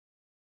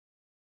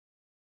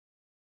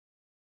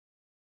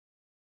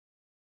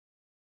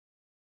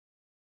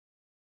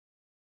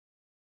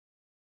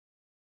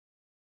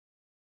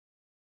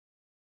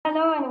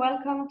Hello and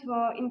welcome to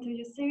our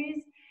interview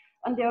series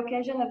on the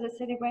occasion of the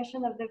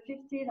celebration of the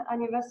 50th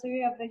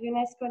anniversary of the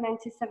UNESCO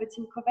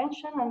 1917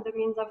 Convention on the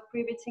means of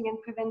prohibiting and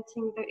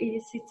preventing the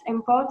illicit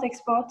import,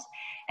 export,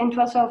 and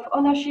transfer of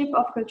ownership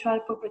of cultural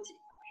property.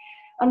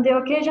 On the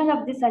occasion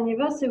of this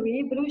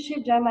anniversary, Blue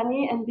Shield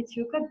Germany and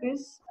BTU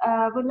Cottbus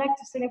would like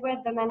to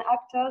celebrate the main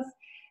actors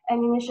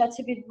and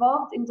initiatives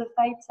involved in the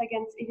fight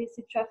against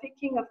illicit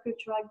trafficking of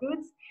cultural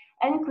goods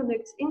and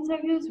conduct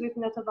interviews with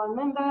notable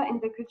members in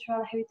the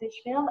cultural heritage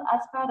field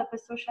as part of a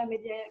social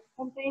media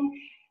campaign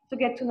to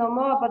get to know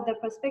more about the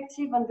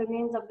perspective on the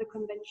means of the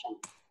convention.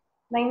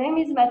 My name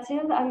is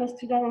Mathilde. I'm a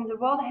student in the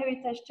World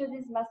Heritage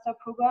Studies Master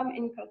Program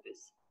in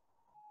Cottbus.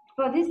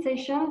 For this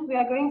session, we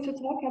are going to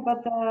talk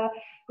about the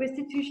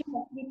restitution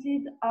of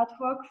looted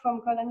artwork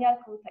from colonial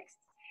context.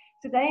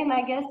 Today,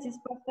 my guest is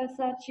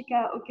Professor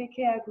Chika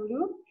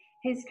Okeke-Agulu.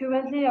 He's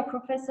currently a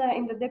professor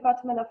in the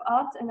Department of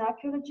Art and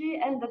Archaeology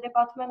and the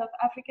Department of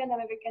African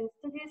American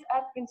Studies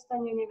at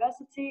Princeton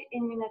University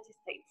in the United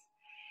States.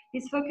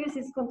 His focus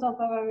is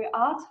contemporary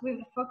art with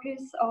a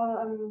focus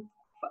on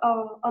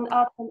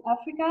art from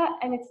Africa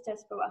and its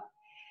diaspora.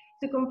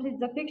 To complete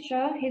the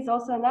picture, he's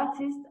also an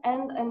artist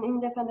and an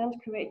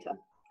independent curator.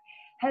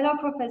 Hello,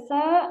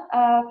 Professor.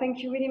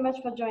 Thank you really much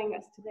for joining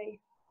us today.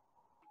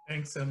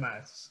 Thanks so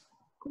much.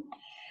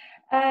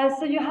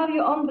 So you have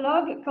your own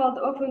blog called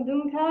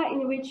Ofundunka,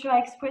 in which you are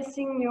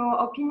expressing your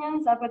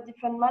opinions about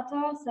different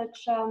matters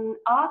such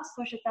art,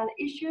 societal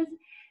issues,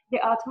 the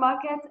art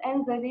market,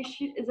 and the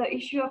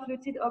issue of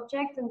looted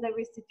objects and the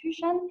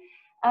restitution,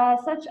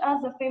 such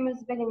as the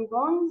famous Benin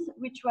Bronzes,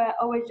 which were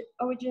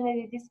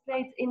originally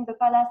displayed in the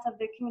Palace of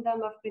the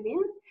Kingdom of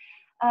Benin.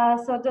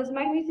 So those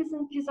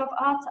magnificent pieces of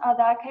art are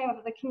the archive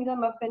of the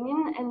Kingdom of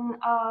Benin and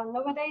are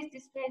nowadays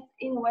displayed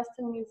in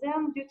Western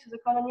Museum due to the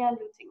colonial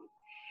looting.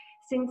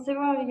 Since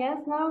several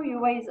years now, you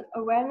raise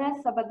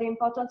awareness about the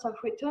importance of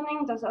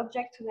returning those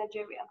objects to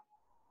Nigeria.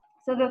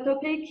 So the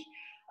topic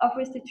of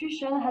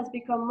restitution has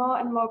become more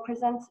and more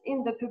present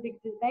in the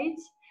public debate.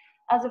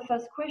 As a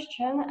first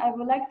question, I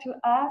would like to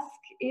ask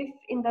if,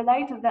 in the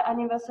light of the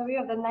anniversary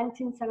of the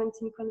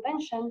 1917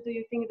 Convention, do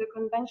you think the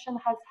Convention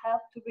has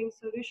helped to bring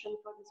solutions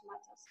for these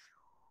matters?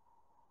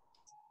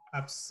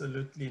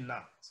 Absolutely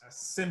not.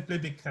 Simply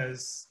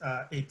because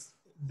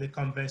the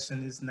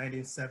convention is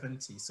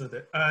 1970. So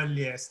the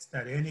earliest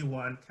that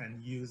anyone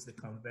can use the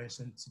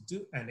convention to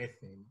do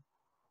anything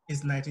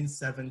is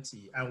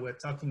 1970. And we're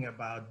talking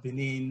about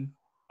Benin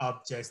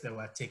objects that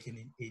were taken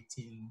in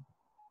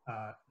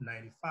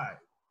 1895.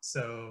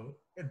 So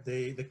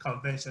the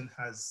convention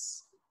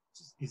is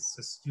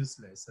just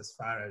useless as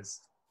far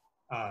as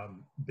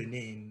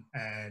Benin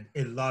and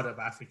a lot of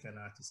African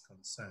art is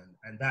concerned.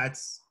 And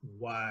that's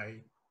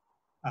why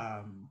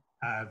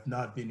I've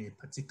not been a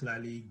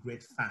particularly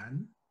great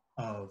fan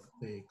of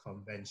the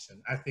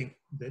convention. I think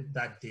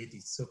that date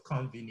is so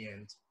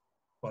convenient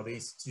for the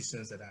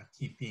institutions that are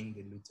keeping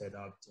the looted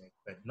object,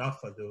 but not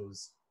for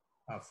those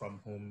from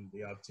whom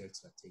the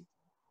objects were taken.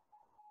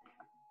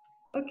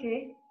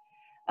 Okay.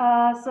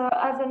 So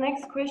as the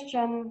next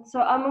question,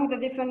 so among the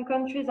different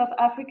countries of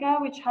Africa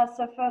which has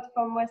suffered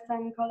from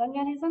Western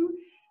colonialism,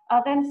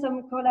 are there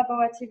some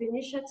collaborative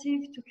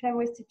initiatives to claim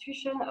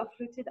restitution of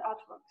looted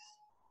artworks?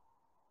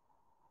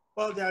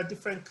 Well, there are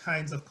different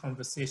kinds of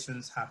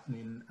conversations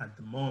happening at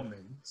the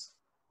moment.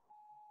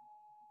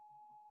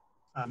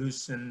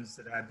 Solutions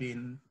that are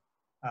being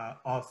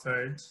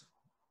offered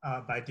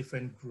by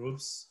different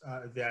groups.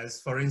 There's,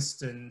 for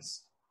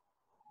instance,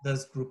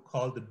 this group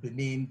called the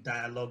Benin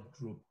Dialogue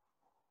Group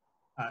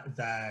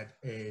that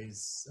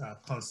is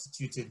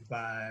constituted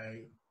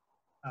by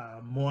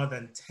more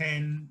than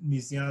 10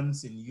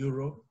 museums in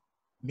Europe,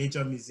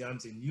 major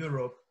museums in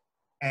Europe,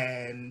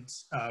 and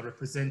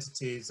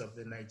representatives of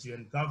the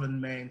Nigerian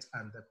government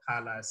and the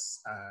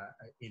palace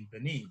in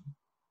Benin.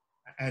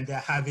 And they're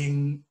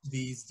having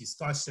these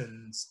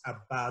discussions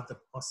about the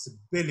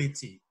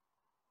possibility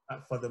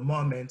for the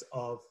moment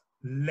of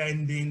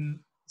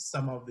lending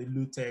some of the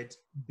looted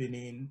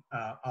Benin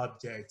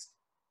objects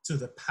to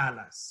the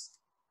palace.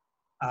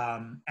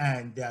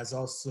 And there's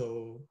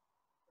also,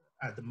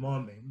 at the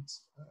moment,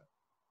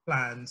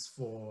 plans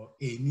for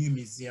a new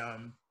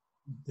museum,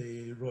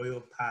 the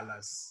Royal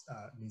Palace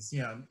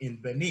Museum in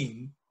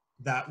Benin,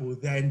 that will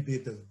then be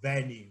the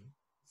venue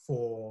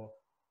for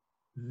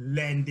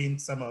lending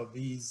some of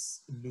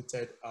these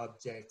looted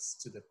objects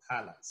to the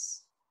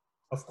palace.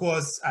 Of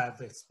course,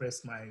 I've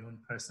expressed my own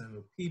personal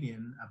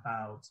opinion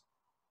about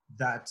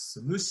that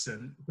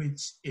solution,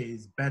 which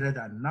is better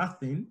than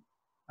nothing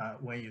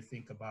when you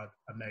think about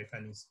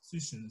American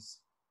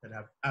institutions that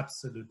have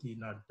absolutely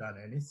not done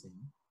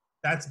anything.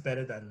 That's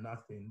better than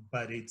nothing,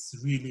 but it's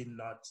really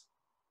not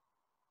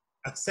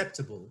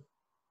acceptable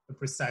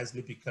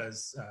precisely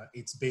because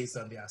it's based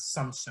on the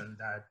assumption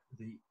that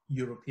the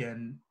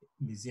European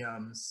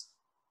museums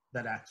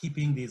that are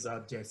keeping these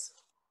objects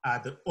are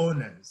the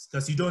owners,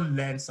 because you don't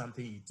lend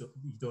something you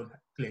don't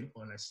claim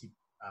ownership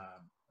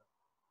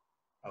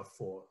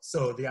for.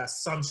 So the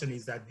assumption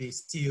is that they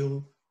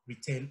still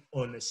retain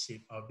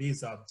ownership of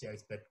these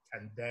objects, but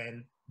can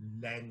then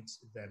lend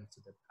them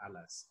to the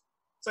palace.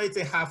 So it's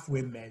a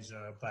halfway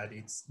measure, but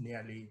it's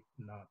nearly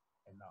not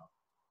enough.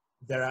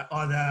 There are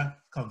other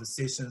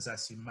conversations,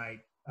 as you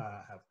might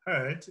have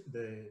heard.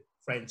 The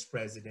French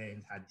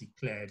president had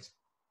declared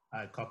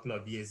a couple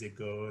of years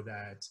ago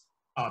that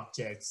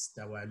objects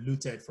that were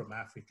looted from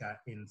Africa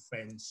in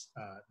French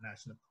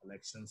national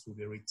collections will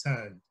be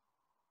returned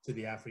to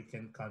the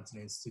African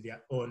continents, to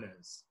their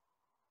owners.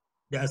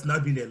 There has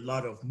not been a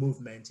lot of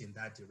movement in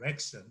that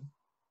direction.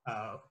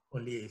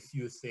 Only a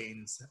few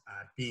things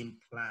are being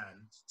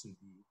planned to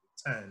be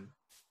returned.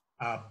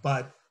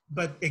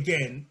 But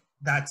again,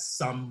 that's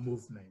some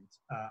movement.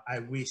 I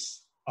wish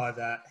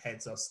other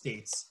heads of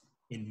states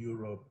in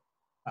Europe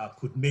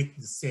could make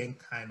the same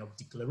kind of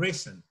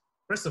declaration.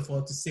 First of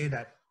all, to say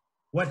that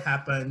what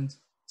happened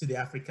to the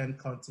African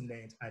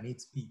continent and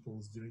its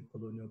peoples during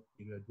colonial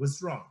period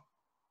was wrong.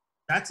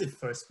 That's the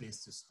first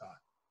place to start.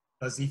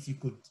 Because if you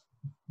could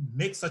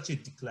make such a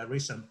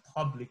declaration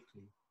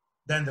publicly,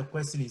 then the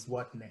question is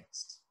what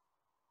next?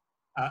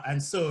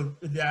 And so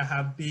there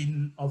have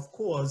been, of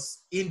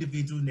course,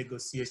 individual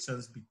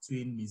negotiations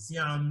between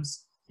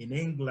museums in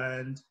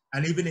England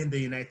and even in the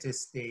United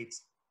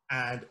States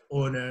and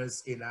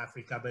owners in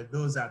Africa, but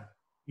those are,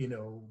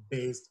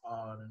 based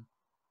on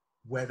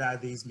whether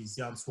these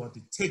museums want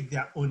to take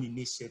their own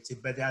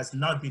initiative, but there has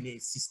not been a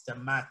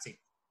systematic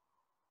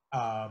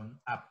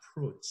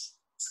approach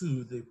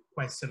to the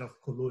question of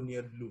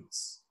colonial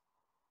loots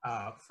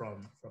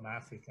from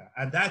Africa.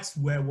 And that's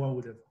where one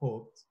would have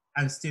hoped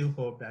and still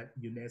hope that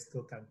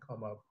UNESCO can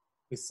come up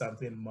with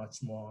something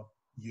much more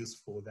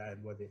useful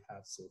than what they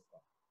have so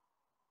far.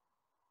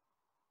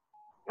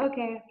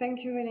 Okay,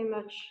 thank you very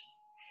much.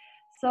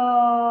 So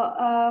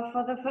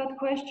for the third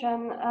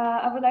question,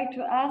 I would like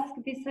to ask,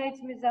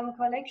 besides museum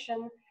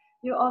collection,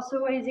 you're also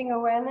raising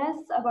awareness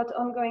about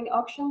ongoing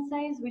auction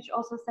sales, which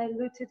also sell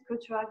looted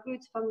cultural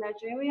goods from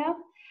Nigeria.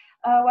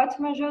 What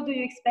measure do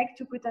you expect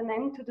to put an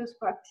end to this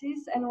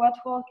practice, and what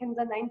role can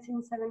the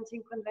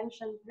 1917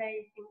 Convention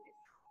play in this?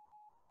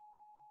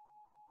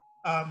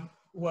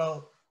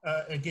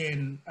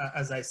 Again,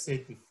 as I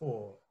said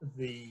before,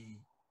 the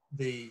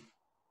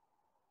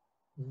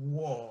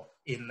war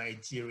in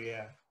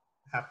Nigeria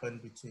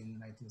happened between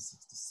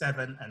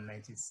 1967 and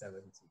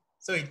 1970.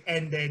 So it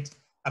ended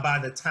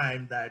about the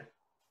time that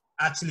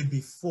actually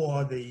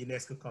before the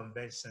UNESCO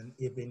Convention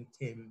even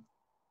became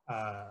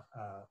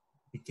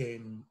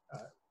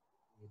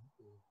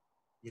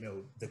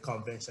the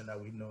convention that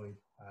we know it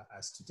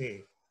as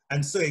today.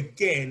 And so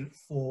again,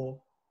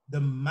 for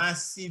the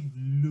massive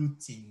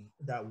looting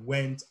that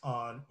went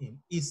on in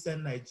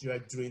Eastern Nigeria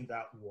during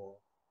that war,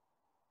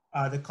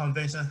 the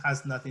convention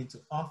has nothing to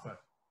offer.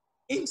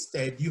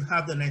 Instead, you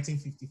have the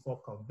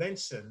 1954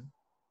 Convention,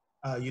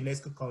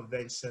 UNESCO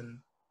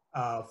Convention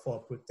for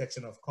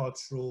Protection of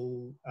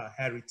Cultural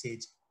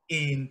Heritage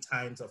in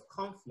Times of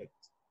Conflict.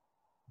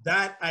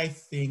 That, I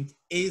think,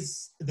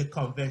 is the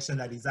convention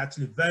that is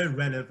actually very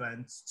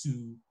relevant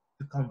to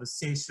the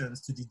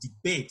conversations, to the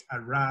debate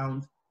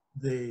around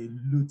the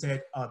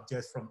looted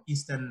objects from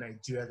Eastern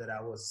Nigeria that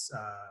I was,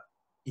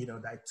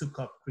 that I took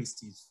up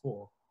Christie's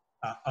for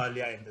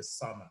earlier in the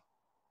summer.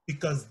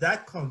 Because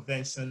that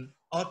convention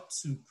ought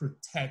to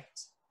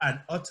protect and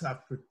ought to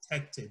have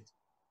protected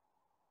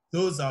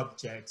those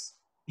objects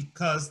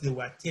because they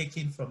were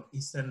taken from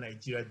Eastern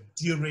Nigeria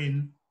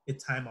during a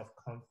time of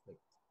conflict,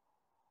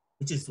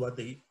 which is what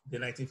the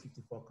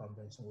 1954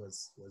 Convention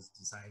was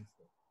designed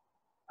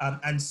for.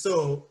 And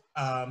so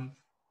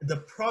the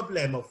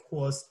problem, of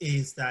course,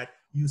 is that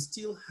you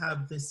still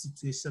have this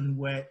situation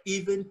where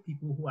even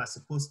people who are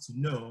supposed to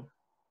know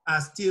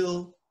are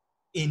still,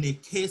 in a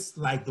case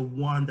like the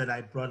one that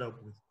I brought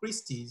up with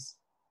Christie's,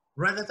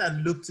 rather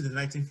than look to the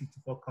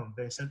 1954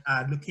 Convention,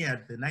 are looking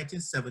at the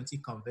 1970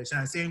 Convention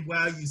and saying,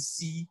 well, you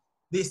see,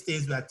 these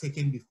things were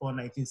taken before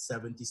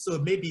 1970, so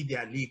maybe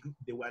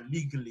they were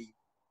legally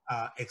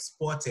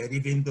exported,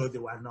 even though they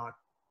were not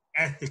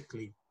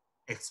ethically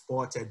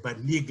exported, but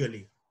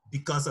legally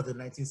because of the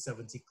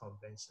 1970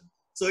 Convention.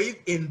 So if,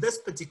 in this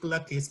particular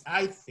case,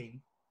 I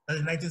think that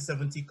the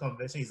 1970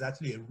 Convention is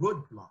actually a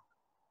roadblock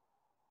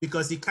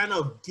because it kind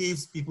of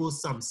gives people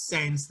some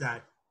sense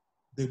that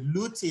the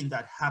looting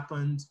that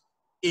happened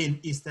in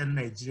Eastern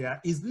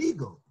Nigeria is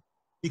legal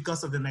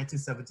because of the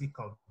 1970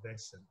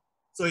 Convention.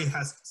 So it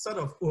has sort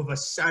of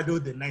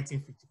overshadowed the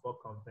 1954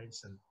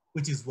 Convention,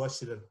 which is what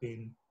should have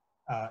been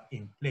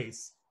in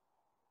place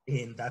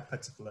in that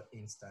particular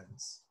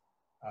instance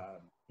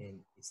in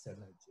Eastern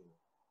Nigeria.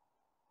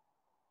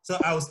 So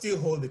I will still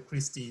hold the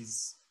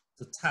Christie's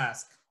to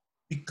task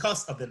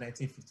because of the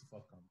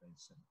 1954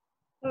 Convention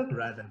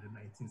rather than the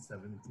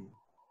 1970.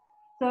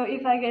 So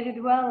if I get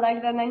it well,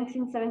 like the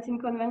 1917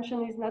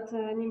 Convention is not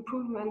an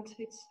improvement,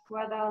 it's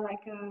rather like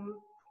a...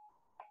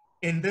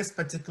 In this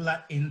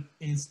particular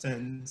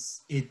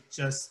instance, it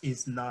just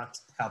is not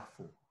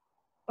helpful.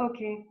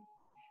 Okay,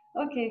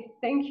 okay,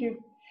 thank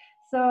you.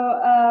 So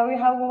we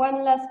have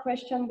one last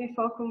question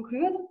before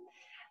conclude.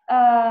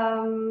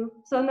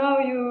 So now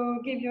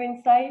you give your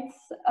insights.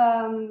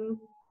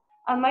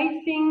 I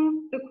might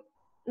think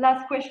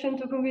last question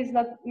to conclude is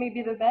not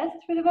maybe the best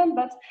relevant,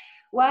 but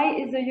why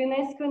is the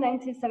UNESCO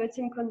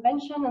 1917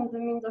 Convention on the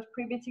means of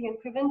prohibiting and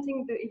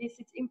preventing the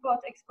illicit import,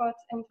 export,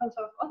 and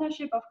transfer of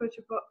ownership of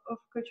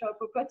cultural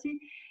property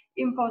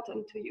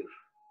important to you?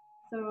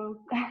 So,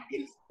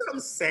 in some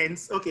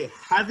sense, okay,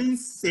 having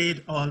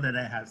said all that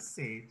I have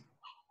said,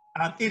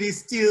 it is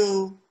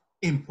still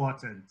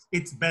important.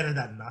 It's better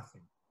than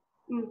nothing,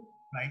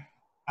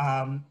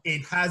 right?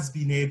 It has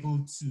been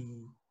able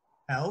to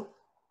help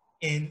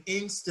in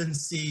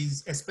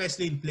instances,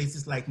 especially in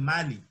places like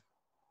Mali,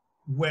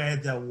 where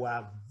there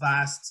were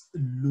vast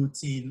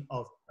looting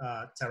of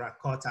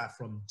terracotta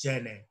from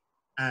Djenné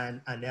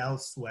and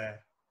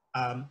elsewhere.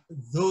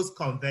 Those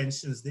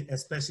conventions,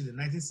 especially the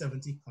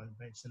 1970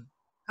 convention,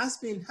 has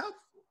been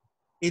helpful.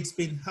 It's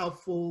been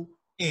helpful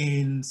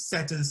in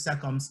certain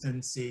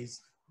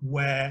circumstances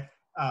where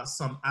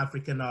some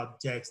African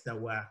objects that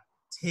were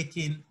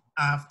taken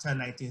after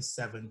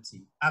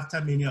 1970,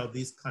 after many of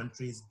these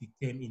countries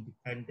became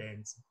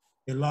independent,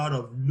 a lot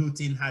of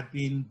looting had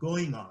been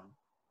going on.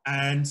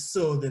 And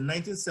so the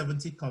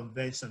 1970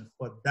 convention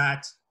for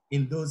that,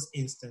 in those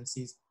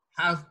instances,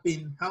 have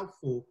been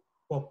helpful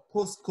for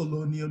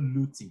post-colonial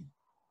looting,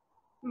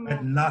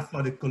 but not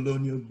for the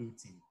colonial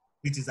looting,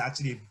 which is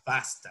actually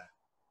vaster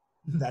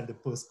than the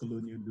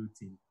post-colonial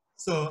looting.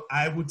 So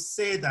I would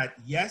say that,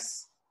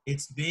 yes,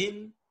 it's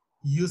been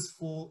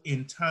useful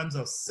in terms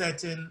of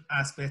certain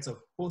aspects of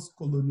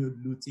post-colonial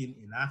looting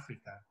in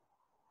Africa.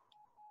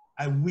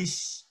 I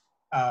wish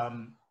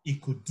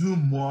it could do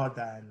more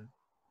than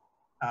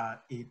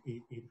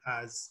it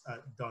has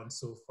done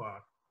so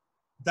far.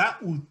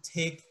 That would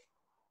take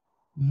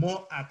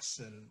more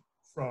action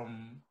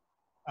from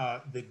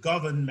the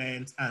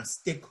government and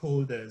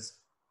stakeholders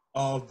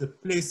of the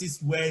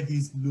places where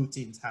these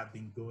lootings have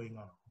been going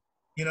on.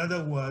 In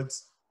other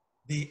words,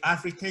 the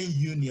African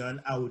Union,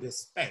 I would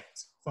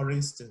expect, for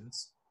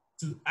instance,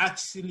 to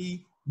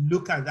actually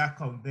look at that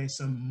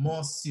convention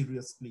more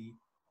seriously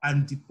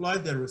and deploy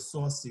the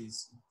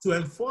resources to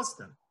enforce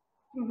them.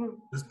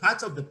 Because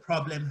part of the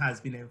problem has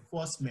been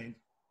enforcement,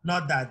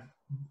 not that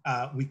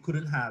we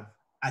couldn't have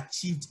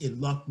achieved a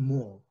lot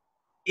more,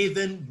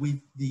 even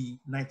with the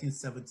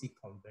 1970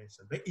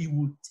 convention. But it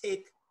would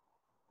take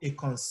a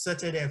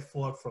concerted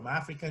effort from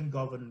African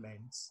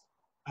governments,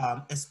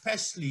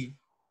 especially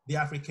the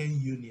African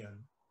Union,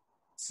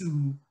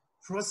 to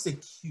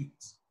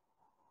prosecute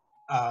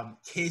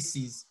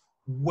cases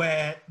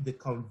where the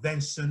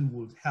convention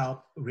would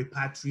help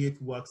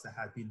repatriate works that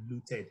have been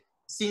looted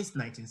since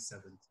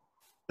 1970.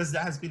 Because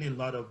there has been a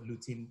lot of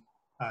looting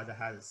that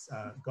has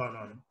gone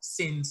on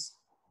since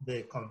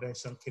the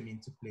convention came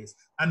into place.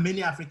 And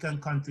many African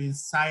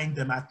countries signed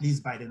them at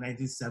least by the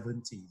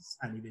 1970s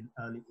and even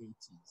early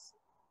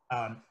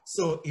 80s.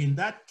 So in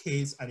that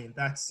case and in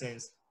that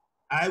sense,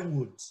 I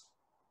would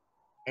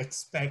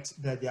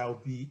expect that there will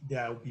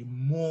be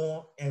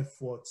more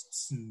effort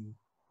to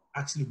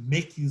actually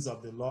make use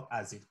of the law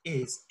as it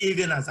is,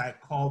 even as I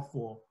call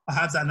for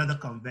perhaps another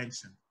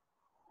convention.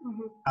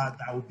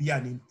 That would be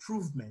an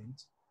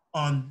improvement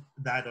on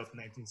that of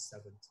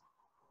 1970.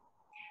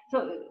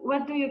 So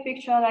what do you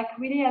picture, like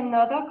really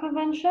another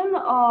convention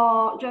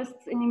or just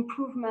an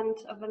improvement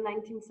of the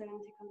 1970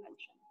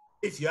 convention?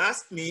 If you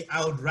ask me,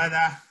 I would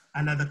rather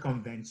another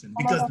convention,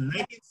 because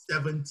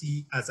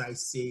 1970, as I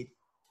said,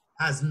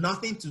 has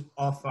nothing to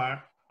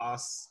offer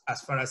us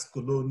as far as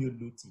colonial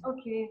looting.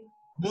 Okay.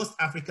 Most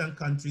African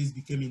countries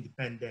became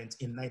independent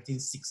in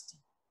 1960.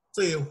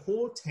 So a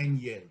whole 10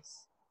 years,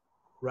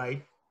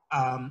 right,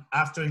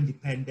 after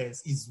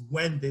independence is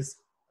when this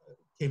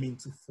came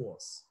into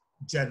force,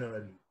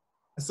 generally.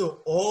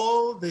 So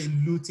all the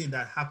looting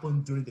that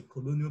happened during the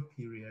colonial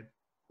period,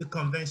 the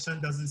convention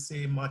doesn't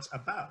say much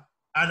about.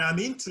 And I'm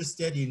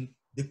interested in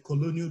the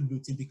colonial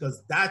looting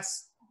because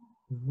that's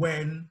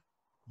when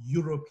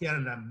European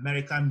and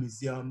American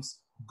museums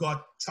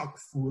got chock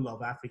full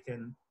of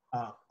African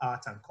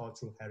art and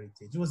cultural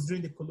heritage. It was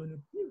during the colonial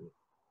period.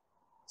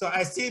 So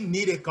I still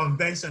need a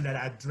convention that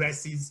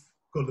addresses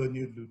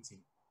colonial looting.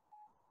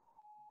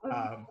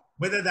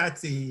 Whether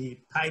that's a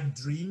pipe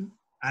dream,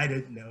 I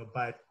don't know,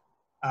 but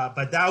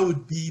that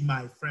would be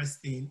my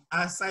first thing.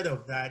 Outside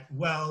of that,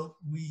 well,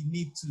 we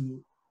need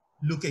to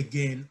look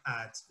again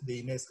at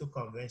the UNESCO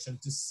Convention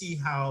to see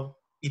how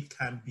it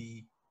can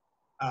be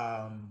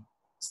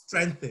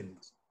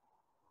strengthened.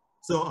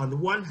 So on the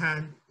one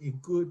hand, a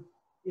good,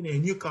 a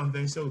new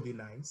convention would be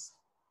nice,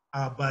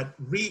 but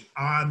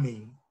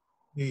rearming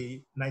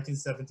the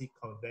 1970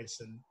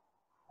 convention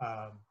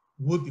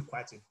would be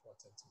quite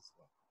important as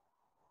well.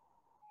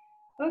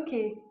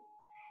 Okay.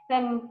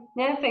 Then,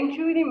 yeah, thank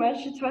you really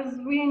much. It was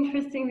really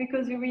interesting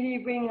because you really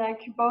bring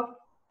like both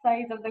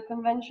sides of the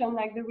convention,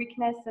 like the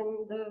weakness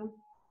and the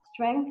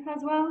strength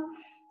as well.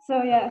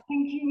 So yeah,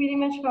 thank you really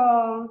much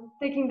for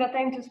taking the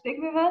time to speak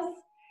with us.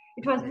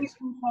 It was really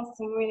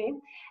interesting, really.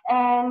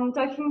 And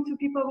talking to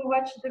people who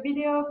watched the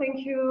video,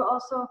 thank you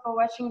also for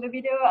watching the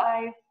video.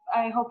 I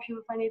hope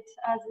you find it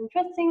as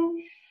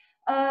interesting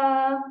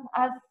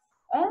as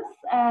us.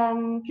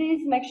 And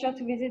please make sure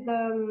to visit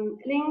the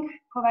link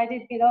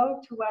provided below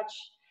to watch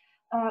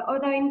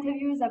other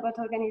interviews about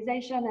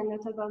organization and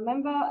notable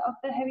member of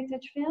the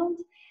heritage field.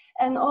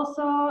 And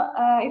also,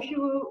 if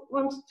you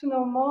want to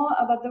know more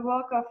about the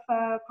work of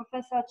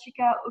Professor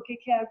Chika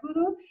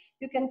Okeke-Agulu,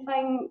 you can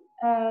find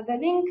the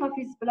link of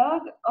his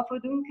blog,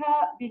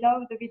 Ofodunka,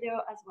 below the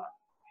video as well.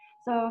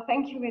 So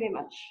thank you very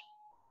much.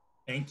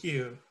 Thank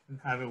you, and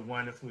have a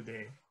wonderful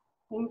day.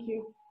 Thank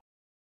you.